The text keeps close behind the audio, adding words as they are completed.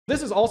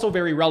This is also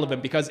very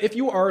relevant because if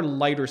you are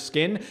lighter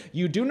skin,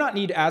 you do not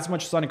need as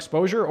much sun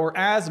exposure or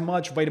as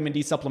much vitamin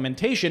D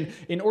supplementation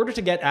in order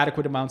to get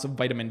adequate amounts of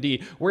vitamin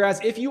D.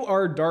 Whereas if you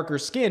are darker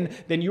skin,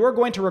 then you are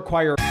going to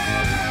require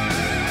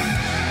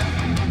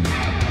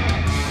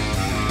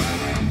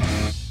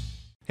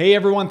Hey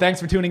everyone,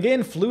 thanks for tuning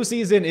in. Flu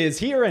season is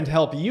here, and to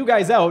help you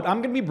guys out,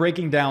 I'm going to be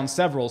breaking down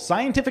several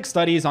scientific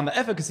studies on the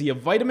efficacy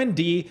of vitamin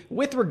D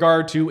with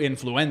regard to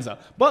influenza.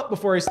 But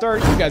before I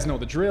start, you guys know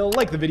the drill.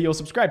 Like the video,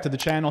 subscribe to the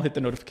channel, hit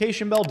the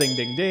notification bell, ding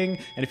ding ding.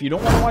 And if you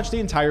don't want to watch the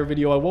entire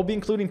video, I will be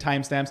including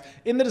timestamps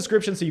in the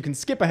description so you can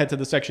skip ahead to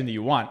the section that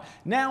you want.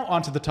 Now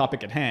onto the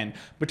topic at hand.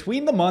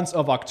 Between the months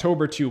of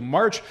October to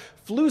March,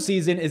 flu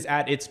season is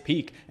at its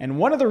peak. And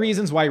one of the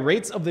reasons why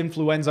rates of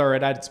influenza are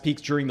at its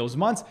peaks during those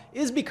months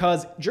is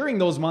because during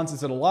those months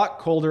it's a lot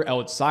colder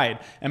outside.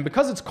 And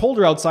because it's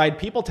colder outside,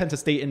 people tend to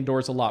stay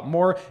indoors a lot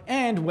more.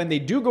 And when they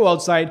do go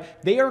outside,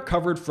 they are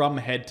covered from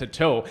head to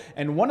toe.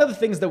 And one of the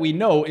things that we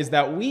know is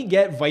that we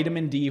get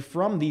vitamin D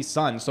from the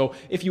sun. So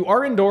if you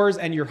are indoors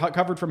and you're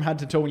covered from head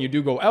to toe when you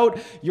do go out,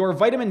 your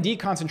vitamin D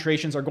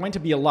concentrations are going to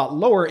be a lot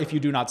lower if you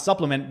do not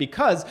supplement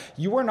because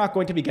you are not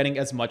going to be getting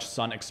as much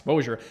sun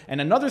exposure. And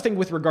another thing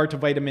with regard to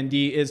vitamin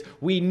D is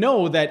we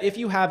know that if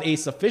you have a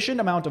sufficient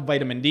amount of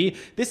vitamin D,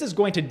 this is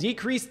going to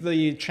decrease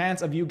the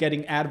chance of you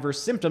getting adverse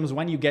symptoms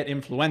when you get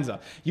influenza.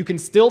 You can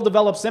still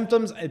develop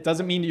symptoms. It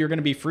doesn't mean you're going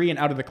to be free and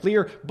out of the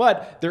clear,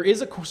 but there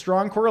is a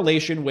strong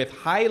correlation with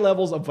high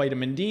levels of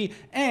vitamin D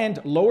and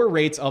lower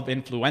rates of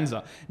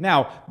influenza.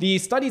 Now, the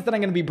studies that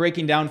I'm going to be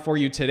breaking down for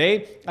you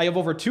today, I have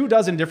over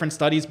 24 different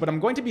studies, but I'm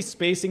going to be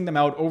spacing them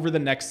out over the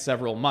next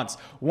several months.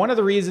 One of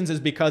the reasons is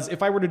because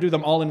if I were to do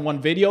them all in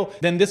one video,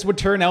 then this would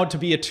turn out to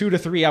be a 2 to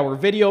 3 hour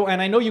video.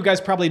 And I know you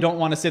guys probably don't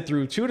want to sit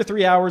through 2 to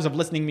 3 hours of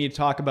listening to me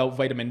talk about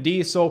vitamin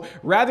D. So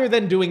rather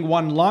than doing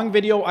one long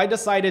video, I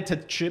decided to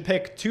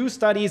pick 2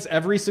 studies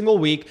every single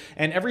week.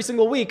 And every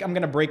single week, I'm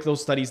going to break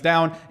those studies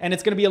down. And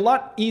it's going to be a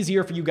lot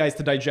easier for you guys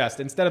to digest.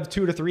 Instead of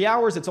 2 to 3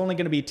 hours, it's only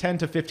going to be 10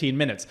 to 15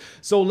 minutes.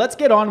 So let's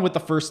get on with the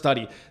first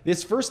study.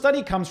 This first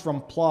study comes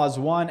from PLoS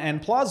 1,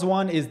 and PLoS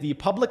 1 is the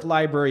Public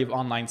Library of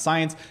Online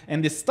Science.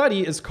 And this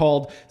study is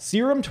called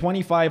Serum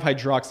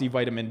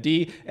 25-hydroxyvitamin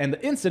D and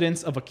the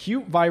Incidence of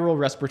Acute Viral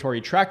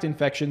Respiratory Tract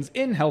Infections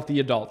in Healthy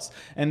Adults.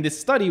 And this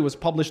study was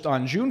published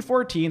on June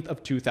 14th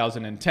of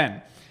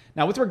 2010.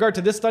 Now, with regard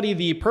to this study,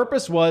 the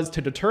purpose was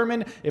to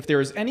determine if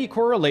there is any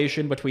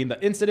correlation between the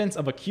incidence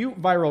of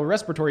acute viral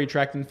respiratory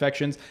tract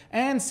infections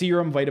and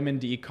serum vitamin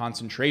D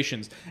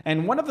concentrations.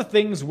 And one of the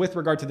things with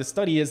regard to this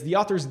study is the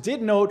authors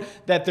did note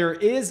that there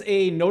is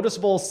a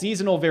noticeable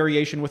seasonal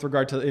variation with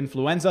regard to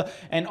influenza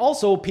and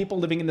also people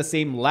living in the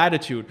same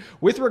latitude.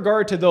 With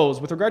regard to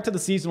the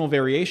seasonal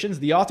variations,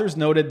 the authors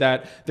noted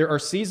that there are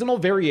seasonal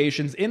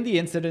variations in the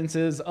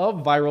incidences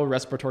of viral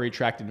respiratory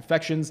tract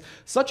infections,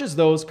 such as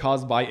those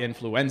caused by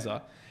influenza.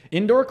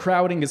 Indoor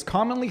crowding is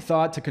commonly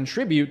thought to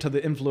contribute to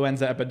the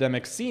influenza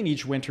epidemics seen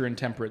each winter in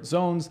temperate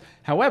zones.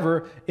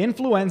 However,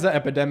 influenza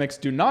epidemics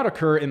do not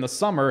occur in the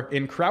summer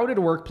in crowded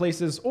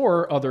workplaces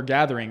or other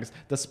gatherings,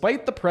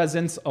 despite the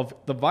presence of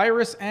the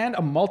virus and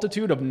a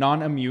multitude of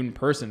non-immune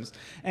persons.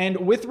 And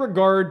with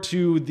regard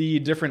to the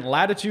different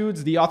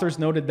latitudes, the authors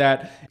noted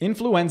that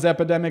influenza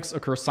epidemics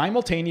occur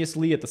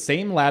simultaneously at the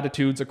same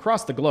latitudes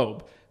across the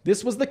globe.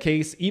 This was the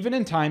case even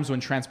in times when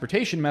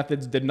transportation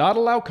methods did not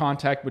allow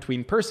contact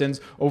between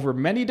persons over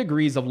many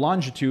degrees of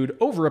longitude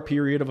over a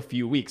period of a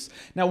few weeks.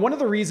 Now, one of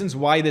the reasons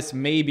why this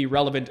may be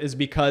relevant is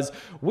because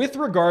with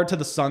regard to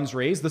the sun's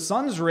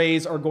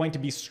rays are going to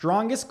be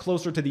strongest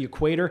closer to the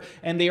equator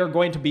and they are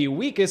going to be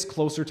weakest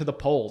closer to the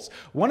poles.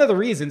 One of the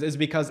reasons is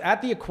because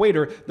at the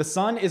equator, the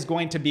sun is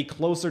going to be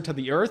closer to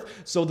the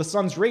earth, so the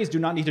sun's rays do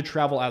not need to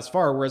travel as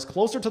far, whereas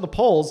closer to the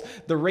poles,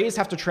 the rays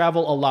have to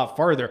travel a lot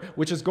farther,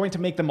 which is going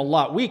to make them a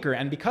lot weaker.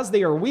 And because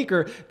they are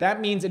weaker, that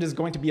means it is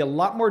going to be a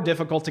lot more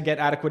difficult to get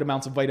adequate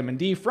amounts of vitamin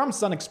D from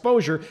sun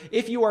exposure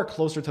if you are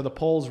closer to the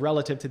poles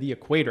relative to the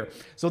equator.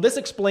 So this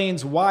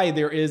explains why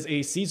there is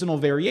a seasonal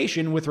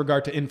variation with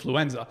regard to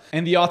influenza.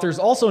 And the authors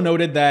also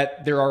noted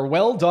that there are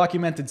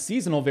well-documented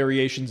seasonal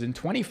variations in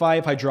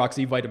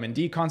 25-hydroxyvitamin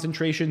D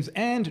concentrations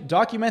and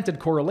documented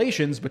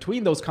correlations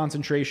between those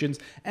concentrations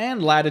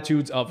and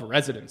latitudes of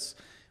residence.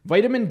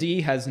 Vitamin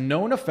D has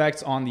known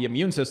effects on the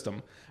immune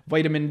system.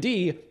 Vitamin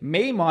D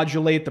may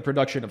modulate the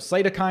production of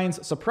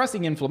cytokines,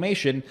 suppressing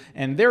inflammation,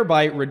 and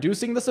thereby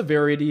reducing the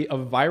severity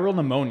of viral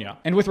pneumonia.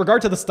 And with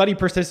regard to the study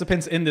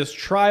participants in this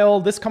trial,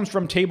 this comes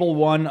from Table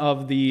 1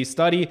 of the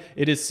study.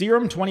 It is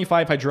serum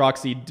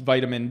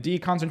 25-hydroxyvitamin D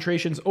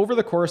concentrations over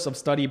the course of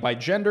study by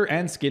gender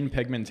and skin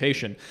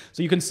pigmentation.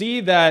 So you can see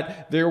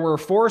that there were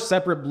 4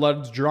 separate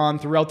bloods drawn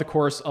throughout the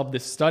course of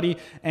this study,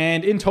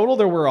 and in total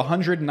there were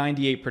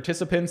 198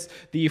 participants.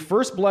 The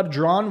first blood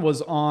drawn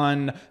was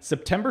on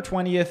September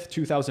 20th, 20th,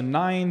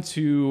 2009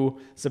 to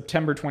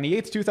September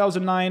 28th,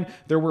 2009,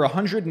 there were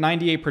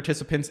 198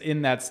 participants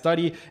in that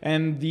study,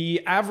 and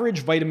the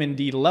average vitamin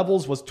D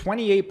levels was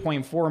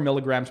 28.4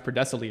 milligrams per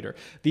deciliter.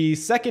 The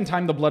second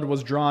time the blood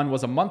was drawn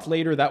was a month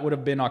later. That would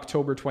have been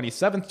October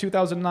 27th,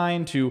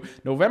 2009 to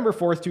November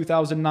 4th,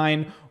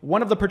 2009.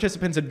 One of the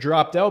participants had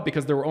dropped out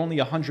because there were only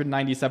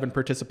 197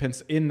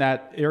 participants in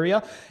that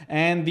area,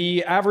 and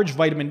the average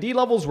vitamin D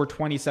levels were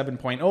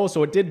 27.0,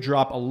 so it did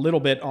drop a little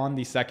bit on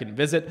the second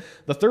visit.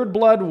 The third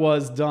blood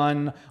was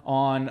done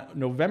on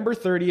November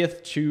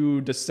 30th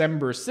to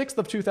December 6th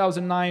of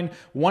 2009.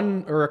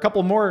 One or a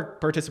couple more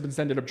participants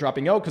ended up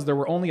dropping out because there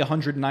were only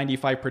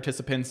 195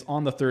 participants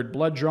on the third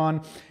blood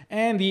drawn,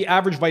 and the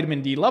average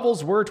vitamin D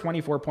levels were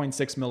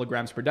 24.6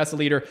 milligrams per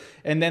deciliter.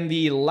 And then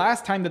the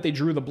last time that they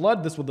drew the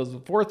blood, this was the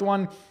fourth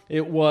one,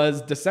 it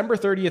was December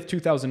 30th,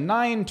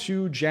 2009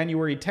 to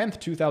January 10th,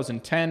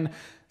 2010.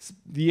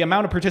 The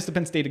amount of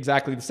participants stayed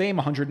exactly the same,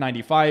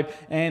 195,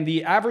 and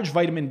the average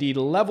vitamin D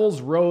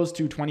levels rose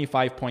to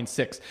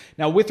 25.6.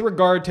 Now, with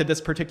regard to this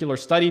particular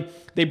study,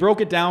 they broke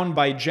it down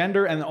by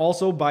gender and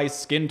also by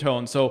skin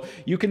tone. So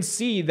you can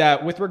see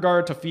that with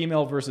regard to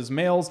female versus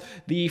males,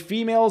 the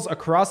females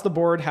across the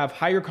board have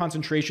higher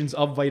concentrations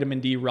of vitamin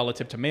D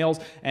relative to males.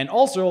 And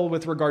also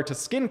with regard to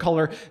skin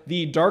color,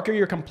 the darker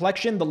your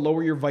complexion, the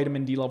lower your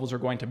vitamin D levels are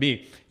going to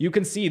be. You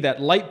can see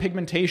that light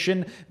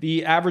pigmentation,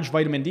 the average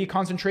vitamin D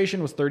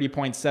concentration was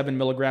 30.7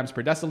 milligrams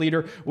per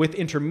deciliter. With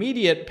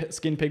intermediate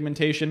skin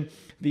pigmentation,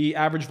 the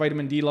average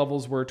vitamin D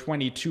levels were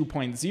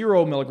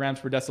 22.0 milligrams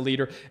per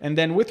deciliter. And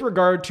then with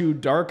regard to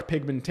dark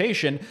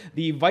pigmentation,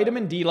 the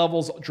vitamin D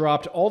levels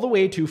dropped all the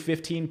way to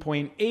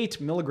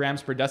 15.8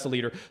 milligrams per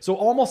deciliter. So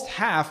almost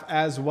half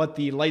as what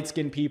the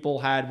light-skinned people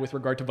had with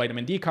regard to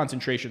vitamin D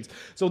concentrations.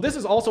 So this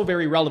is also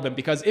very relevant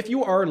because if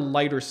you are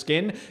lighter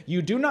skin,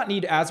 you do not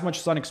need as much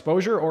sun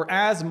exposure or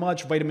as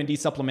much vitamin D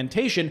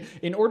supplementation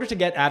in order to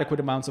get adequate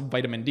amounts of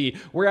vitamin D.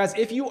 Whereas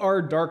if you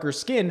are darker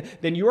skin,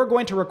 then you are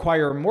going to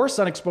require more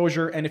sun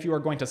exposure, and if you are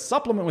going to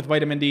supplement with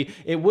vitamin D,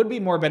 it would be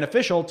more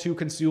beneficial to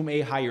consume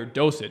a higher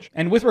dosage.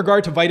 And with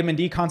regard to vitamin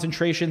D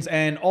concentrations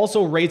and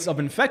also rates of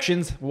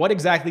infections, what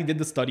exactly did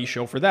the study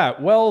show for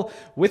that? Well,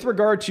 with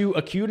regard to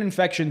acute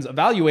infections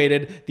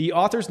evaluated, the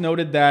authors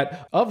noted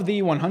that of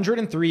the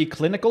 103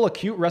 clinical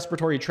acute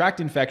respiratory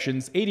tract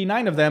infections,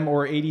 89 of them,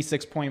 or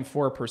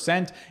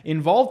 86.4%,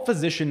 involved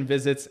physician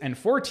visits, and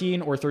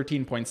 14, or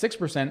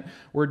 13.6%,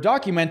 were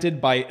documented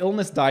by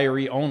illness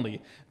diary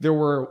only. There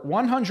were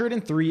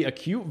 103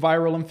 acute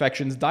viral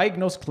infections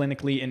diagnosed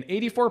clinically in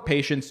 84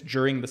 patients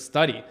during the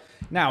study.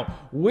 Now,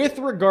 with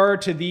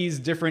regard to these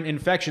different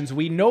infections,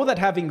 we know that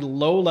having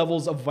low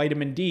levels of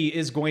vitamin D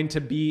is going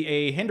to be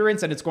a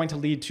hindrance and it's going to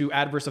lead to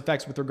adverse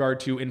effects with regard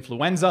to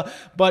influenza.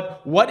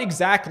 But what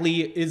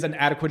exactly is an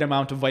adequate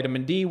amount of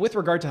vitamin D with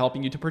regard to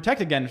helping you to protect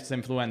against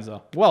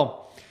influenza?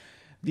 Well,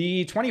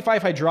 the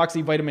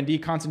 25-hydroxy vitamin D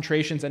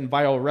concentrations and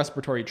viral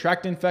respiratory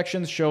tract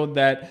infections showed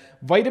that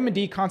vitamin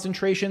D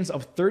concentrations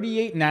of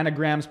 38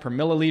 nanograms per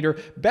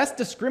milliliter best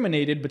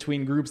discriminated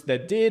between groups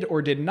that did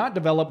or did not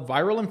develop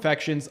viral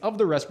infections of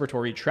the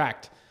respiratory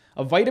tract.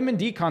 A vitamin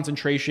D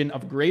concentration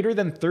of greater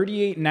than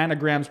 38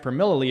 nanograms per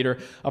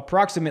milliliter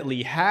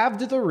approximately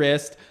halved the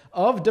risk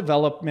of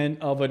development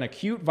of an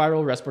acute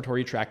viral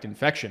respiratory tract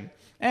infection.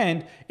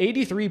 And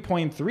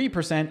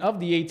 83.3%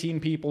 of the 18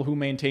 people who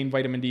maintained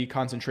vitamin D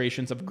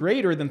concentrations of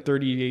greater than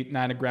 38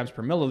 nanograms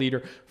per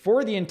milliliter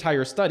for the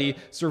entire study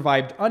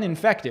survived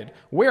uninfected,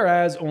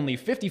 whereas only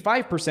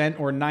 55%,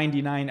 or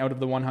 99 out of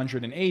the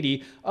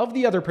 180, of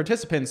the other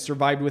participants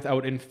survived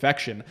without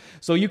infection.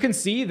 So you can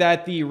see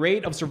that the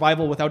rate of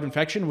survival without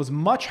infection was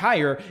much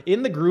higher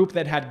in the group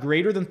that had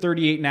greater than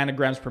 38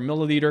 nanograms per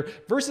milliliter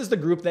versus the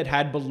group that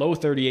had below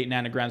 38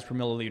 nanograms per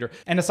milliliter.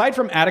 And aside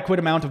from adequate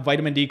amount of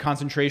vitamin D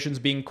concentrations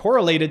being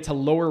correlated to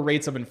lower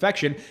rates of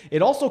infection,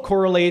 it also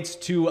correlates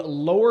to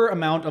lower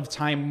amount of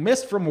time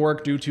missed from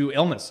work due to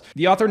illness.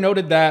 The author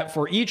noted that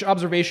for each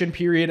observation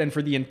period and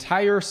for the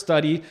entire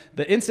study,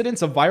 the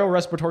incidence of viral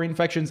respiratory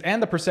infections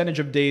and the percentage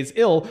of days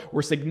ill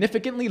were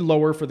significantly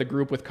lower for the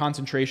group with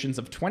concentrations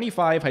of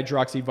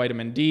 25-hydroxy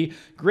vitamin D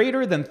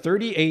greater than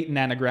 38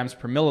 nanograms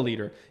per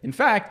milliliter. In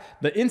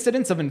fact, the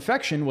incidence of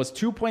infection was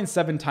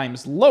 2.7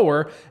 times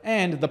lower,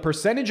 and the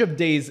percentage of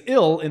days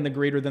ill in the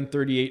greater than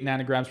 38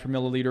 nanograms per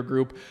milliliter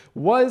group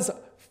was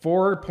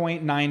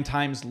 4.9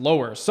 times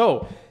lower.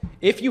 So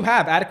if you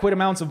have adequate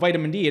amounts of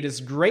vitamin D, it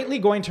is greatly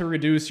going to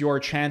reduce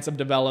your chance of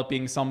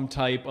developing some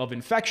type of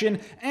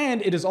infection,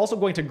 and it is also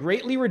going to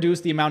greatly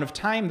reduce the amount of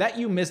time that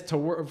you miss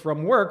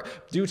from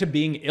work due to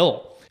being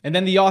ill. And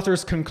then the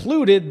authors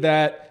concluded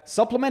that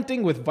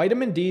supplementing with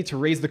vitamin D to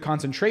raise the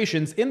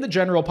concentrations in the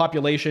general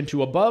population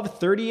to above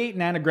 38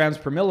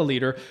 nanograms per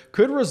milliliter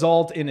could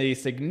result in a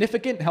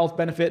significant health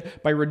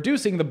benefit by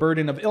reducing the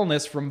burden of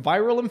illness from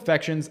viral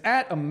infections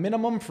at a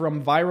minimum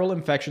from viral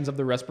infections of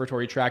the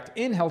respiratory tract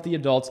in healthy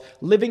adults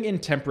living in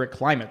temperate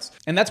climates.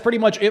 And that's pretty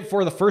much it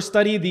for the first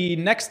study. The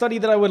next study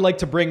that I would like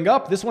to bring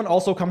up, this one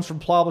also comes from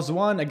PLoS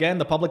 1, again,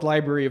 the Public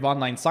Library of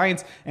Online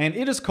Science, and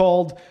it is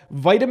called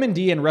Vitamin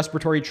D and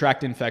Respiratory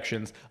Tract Infections.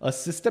 infections, a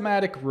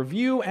systematic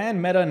review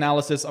and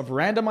meta-analysis of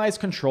randomized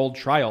controlled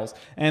trials.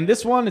 And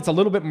this one, it's a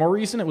little bit more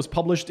recent. It was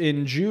published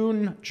in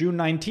June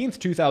 19th,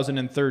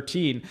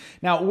 2013.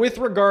 Now, with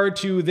regard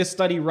to this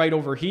study right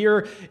over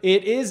here,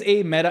 it is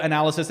a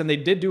meta-analysis, and they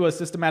did do a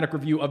systematic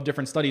review of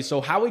different studies.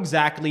 So how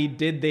exactly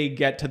did they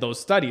get to those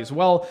studies?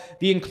 Well,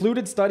 the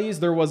included studies,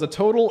 there was a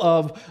total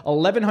of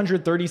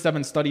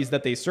 1,137 studies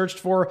that they searched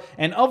for,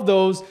 and of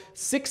those,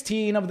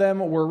 16 of them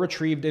were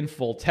retrieved in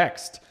full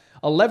text.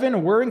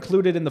 11 were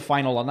included in the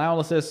final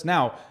analysis.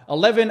 Now,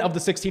 11 of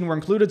the 16 were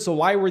included, so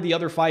why were the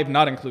other 5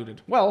 not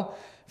included? Well,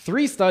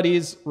 3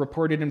 studies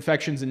reported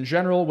infections in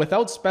general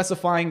without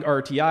specifying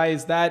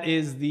RTIs, that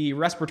is the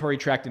respiratory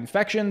tract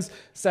infections,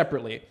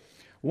 separately.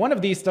 One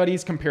of these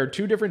studies compared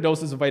 2 different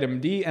doses of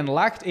vitamin D and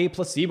lacked a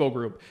placebo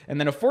group. And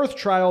then a 4th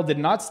trial did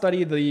not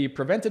study the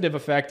preventative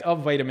effect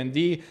of vitamin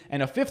D.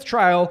 And a 5th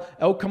trial,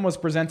 outcome was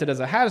presented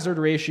as a hazard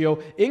ratio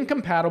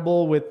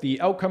incompatible with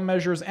the outcome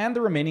measures and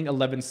the remaining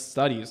 11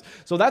 studies.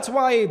 So that's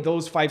why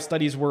those 5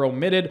 studies were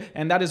omitted.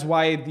 And that is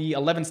why the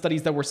 11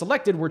 studies that were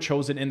selected were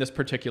chosen in this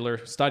particular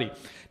study.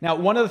 Now,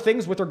 one of the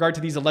things with regard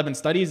to these 11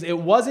 studies, it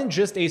wasn't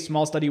just a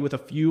small study with a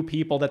few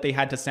people that they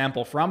had to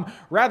sample from.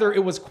 Rather,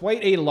 it was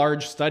quite a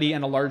large study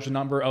and a large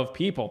number of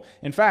people.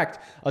 In fact,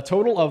 a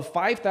total of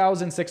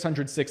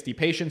 5,660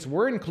 patients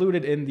were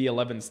included in the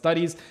 11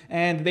 studies,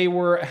 and they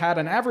had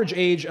an average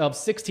age of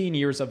 16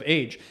 years of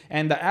age.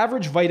 And the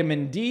average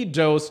vitamin D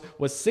dose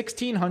was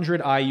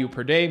 1,600 IU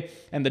per day,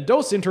 and the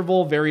dose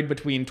interval varied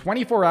between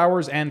 24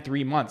 hours and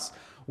 3 months.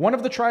 One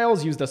of the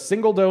trials used a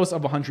single dose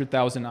of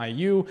 100,000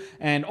 IU,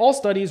 and all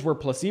studies were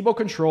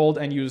placebo-controlled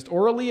and used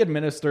orally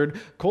administered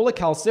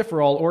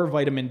cholecalciferol or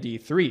vitamin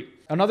D3.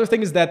 Another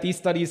thing is that these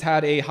studies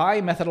had a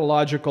high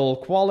methodological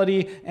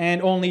quality,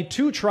 and only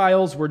 2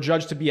 trials were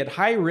judged to be at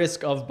high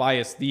risk of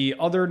bias. The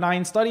other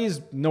 9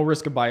 studies, no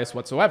risk of bias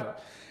whatsoever.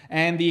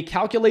 And the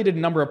calculated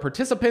number of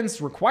participants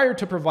required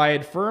to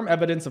provide firm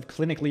evidence of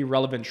clinically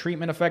relevant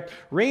treatment effect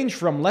ranged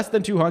from less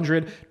than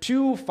 200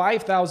 to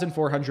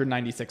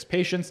 5,496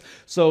 patients.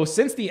 So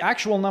since the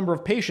actual number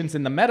of patients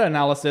in the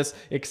meta-analysis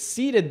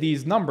exceeded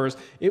these numbers,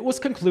 it was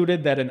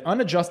concluded that an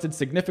unadjusted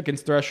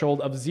significance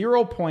threshold of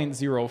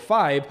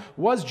 0.05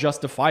 was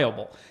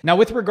justifiable. Now,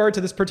 with regard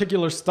to this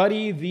particular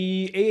study,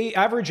 the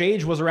average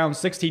age was around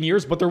 16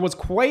 years, but there was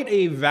quite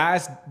a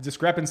vast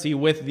discrepancy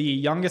with the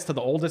youngest to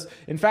the oldest.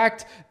 In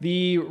fact,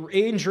 the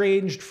age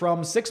ranged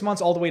from 6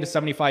 months all the way to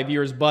 75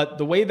 years, but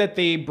the way that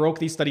they broke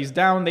these studies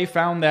down, they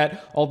found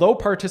that although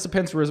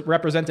participants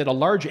represented a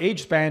large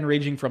age span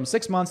ranging from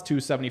 6 months to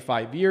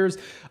 75 years,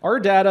 our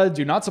data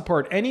do not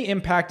support any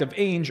impact of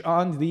age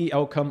on the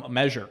outcome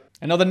measure.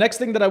 And now the next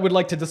thing that I would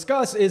like to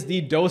discuss is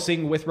the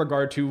dosing with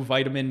regard to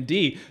vitamin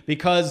D,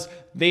 because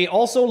they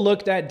also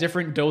looked at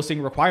different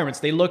dosing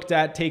requirements. They looked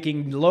at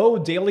taking low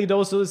daily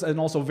doses and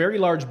also very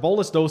large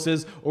bolus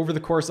doses over the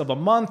course of a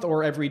month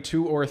or every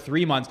 2 or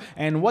 3 months.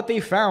 And what they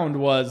found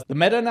was the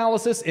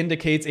meta-analysis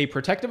indicates a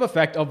protective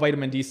effect of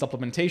vitamin D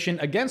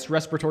supplementation against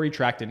respiratory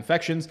tract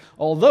infections,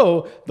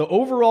 although the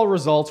overall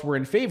results were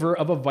in favor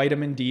of a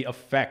vitamin D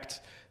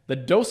effect. The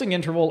dosing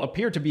interval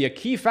appeared to be a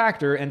key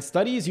factor, and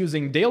studies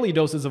using daily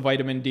doses of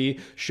vitamin D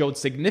showed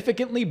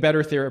significantly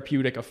better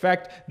therapeutic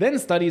effect than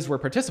studies where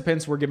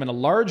participants were given a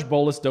large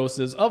bolus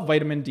doses of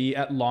vitamin D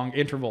at long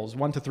intervals,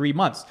 1 to 3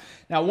 months.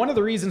 Now, one of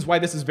the reasons why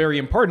this is very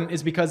important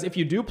is because if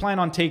you do plan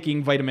on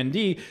taking vitamin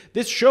D,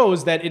 this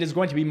shows that it is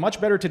going to be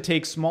much better to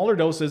take smaller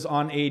doses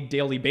on a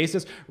daily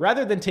basis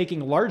rather than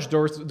taking large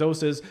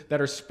doses that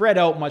are spread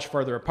out much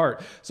farther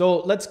apart. So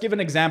let's give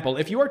an example.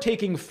 If you are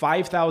taking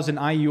 5,000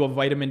 IU of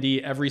vitamin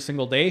D every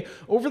single day,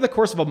 over the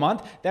course of a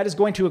month, that is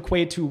going to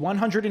equate to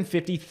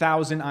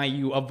 150,000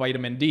 IU of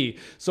vitamin D.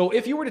 So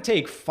if you were to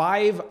take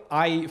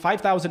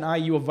 5,000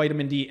 IU of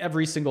vitamin D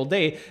every single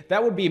day,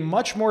 that would be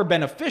much more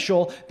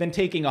beneficial than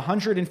taking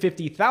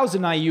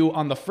 150,000 IU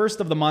on the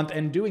first of the month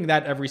and doing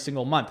that every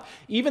single month.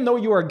 Even though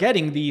you are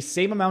getting the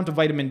same amount of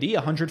vitamin D,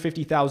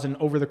 150,000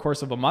 over the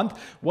course of a month,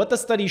 what the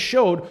study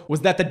showed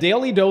was that the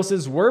daily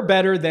doses were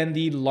better than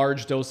the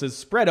large doses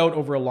spread out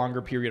over a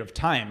longer period of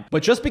time.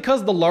 But just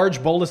because the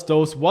large bolus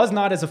dose was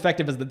not as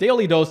effective as the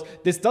daily dose,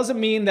 this doesn't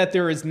mean that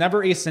there is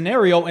never a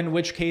scenario in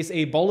which case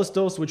a bolus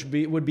dose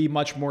would be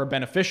much more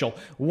beneficial.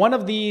 One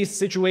of the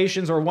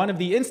situations or one of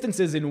the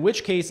instances in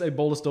which case a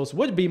bolus dose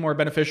would be more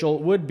beneficial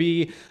would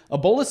be a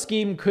bolus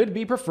scheme could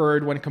be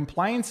preferred when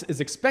compliance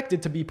is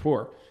expected to be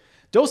poor.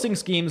 Dosing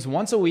schemes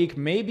once a week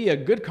may be a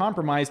good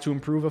compromise to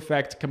improve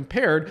effect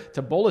compared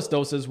to bolus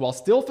doses while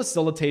still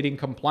facilitating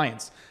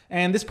compliance.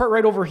 And this part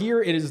right over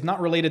here, it is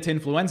not related to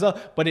influenza,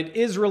 but it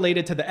is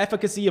related to the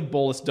efficacy of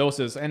bolus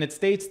doses. And it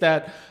states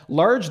that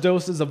large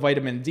doses of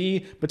vitamin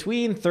D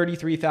between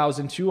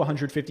 33,000 to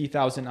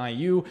 150,000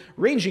 IU,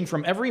 ranging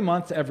from every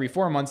month to every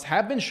 4 months,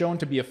 have been shown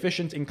to be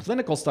efficient in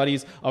clinical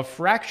studies of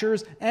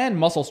fractures and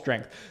muscle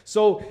strength.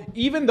 So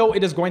even though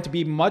it is going to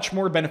be much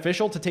more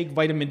beneficial to take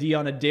vitamin D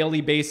on a daily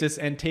basis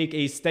and take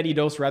a steady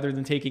dose rather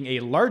than taking a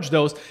large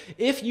dose.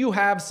 If you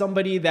have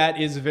somebody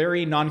that is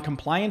very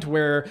non-compliant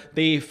where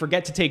they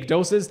forget to take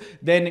doses,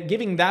 then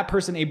giving that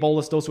person a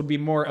bolus dose would be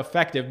more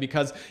effective,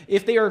 because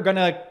if they are going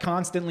to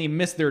constantly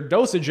miss their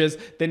dosages,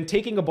 then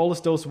taking a bolus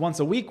dose once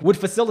a week would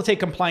facilitate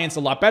compliance a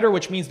lot better,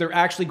 which means they're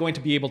actually going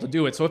to be able to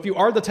do it. So if you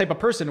are the type of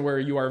person where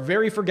you are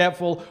very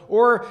forgetful,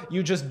 or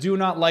you just do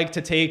not like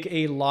to take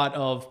a lot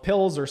of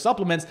pills or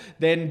supplements,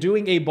 then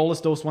doing a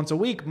bolus dose once a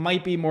week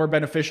might be more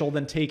beneficial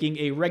than taking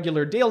a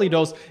regular daily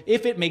dose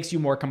if it makes you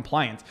more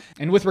compliant.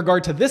 And with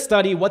regard to this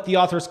study, what the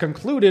authors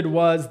concluded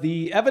was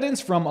the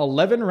evidence from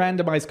 11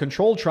 randomized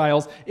controlled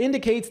trials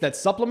indicates that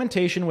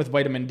supplementation with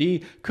vitamin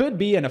D could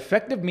be an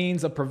effective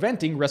means of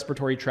preventing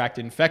respiratory tract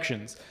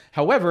infections.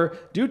 However,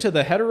 due to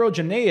the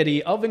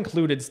heterogeneity of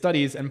included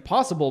studies and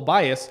possible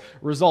bias,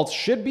 results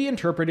should be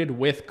interpreted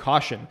with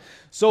caution.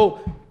 So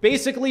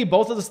basically,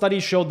 both of the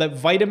studies showed that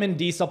vitamin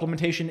D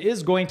supplementation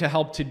is going to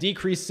help to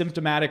decrease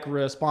symptomatic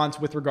response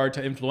with regard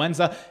to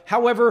influenza.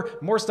 However,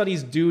 more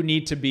studies do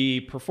need to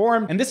be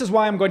performed, and this is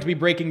why I'm going to be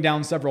breaking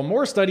down several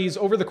more studies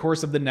over the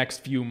course of the next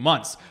few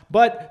months.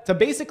 But to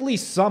basically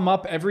sum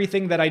up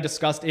everything that I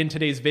discussed in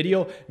today's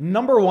video,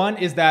 number one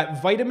is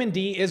that vitamin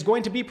D is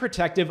going to be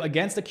protective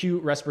against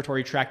acute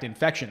respiratory tract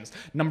infections.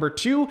 Number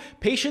two,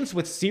 patients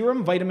with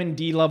serum vitamin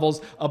D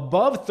levels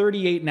above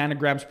 38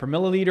 nanograms per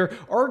milliliter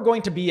are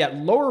going to be at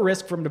lower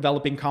risk from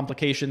developing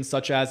complications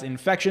such as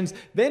infections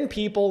than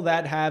people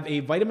that have a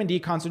vitamin D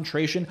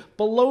concentration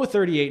below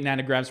 38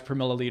 nanograms per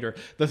milliliter.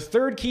 The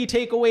third key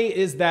takeaway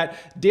is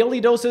that daily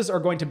doses are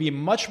going to be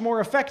much more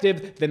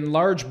effective than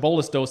large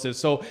bolus doses.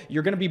 So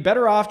you're going to be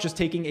better off just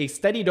taking a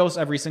steady dose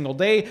every single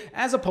day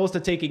as opposed to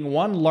taking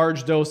one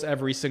large dose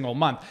every single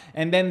month.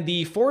 And then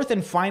the fourth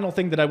and final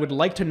thing that I would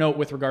like to note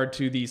with regard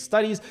to these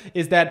studies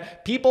is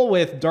that people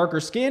with darker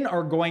skin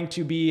are going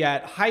to be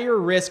at higher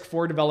risk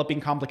for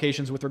developing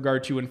complications with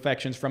regard to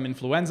infections from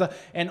influenza,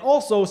 and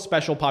also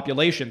special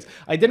populations.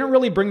 I didn't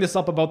really bring this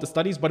up about the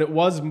studies, but it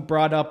was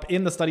brought up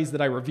in the studies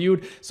that I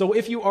reviewed. So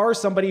if you are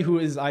somebody who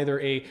is either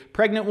a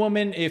pregnant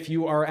woman, if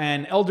you are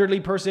an elderly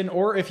person,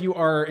 or if you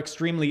are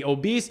extremely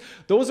obese,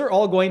 those are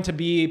all going to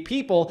be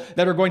people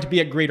that are going to be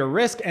at greater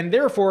risk and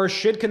therefore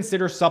should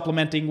consider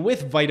supplementing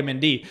with vitamin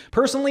D.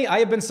 Personally, I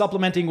have been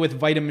supplementing with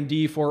vitamin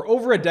D for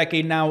over a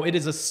decade now. It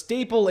is a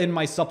staple in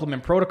my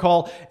supplement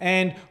protocol,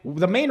 and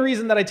the main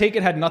reason that I take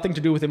it had nothing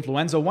to do with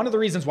influenza. One of the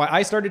reasons why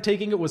I started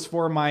taking it was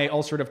for my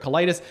ulcerative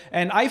colitis,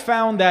 and I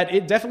found that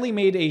it definitely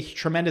made a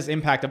tremendous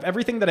impact. Of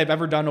everything that I've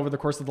ever done over the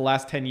course of the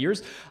last 10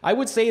 years, I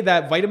would say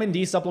that vitamin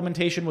D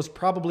supplementation was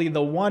probably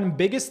the one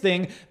biggest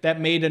thing that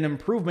made an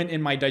improvement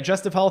in my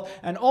digestive health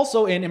and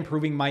also in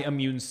improving my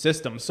immune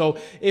system. So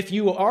if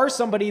you are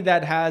somebody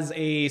that has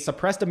a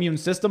suppressed immune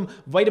system,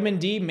 vitamin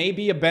D may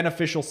be a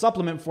beneficial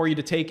supplement for you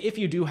to take if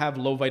you do have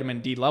low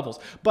vitamin D levels.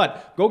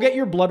 But go get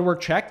your blood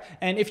work checked,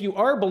 and if you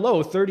are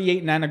below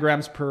 38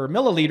 nanograms per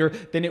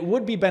milliliter, then it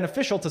would be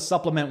beneficial to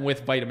supplement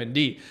with vitamin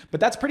D. But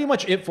that's pretty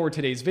much it for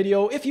today's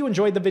video. If you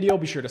enjoyed the video,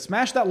 be sure to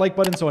smash that like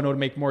button so I know to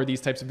make more of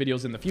these types of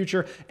videos in the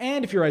future.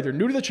 And if you're either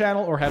new to the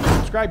channel or haven't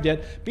subscribed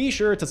yet, be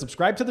sure to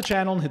subscribe to the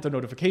channel and hit the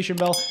notification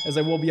bell, as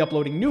I will be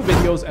uploading new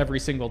videos every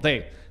single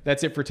day.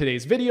 That's it for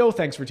today's video.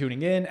 Thanks for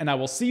tuning in, and I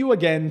will see you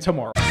again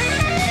tomorrow.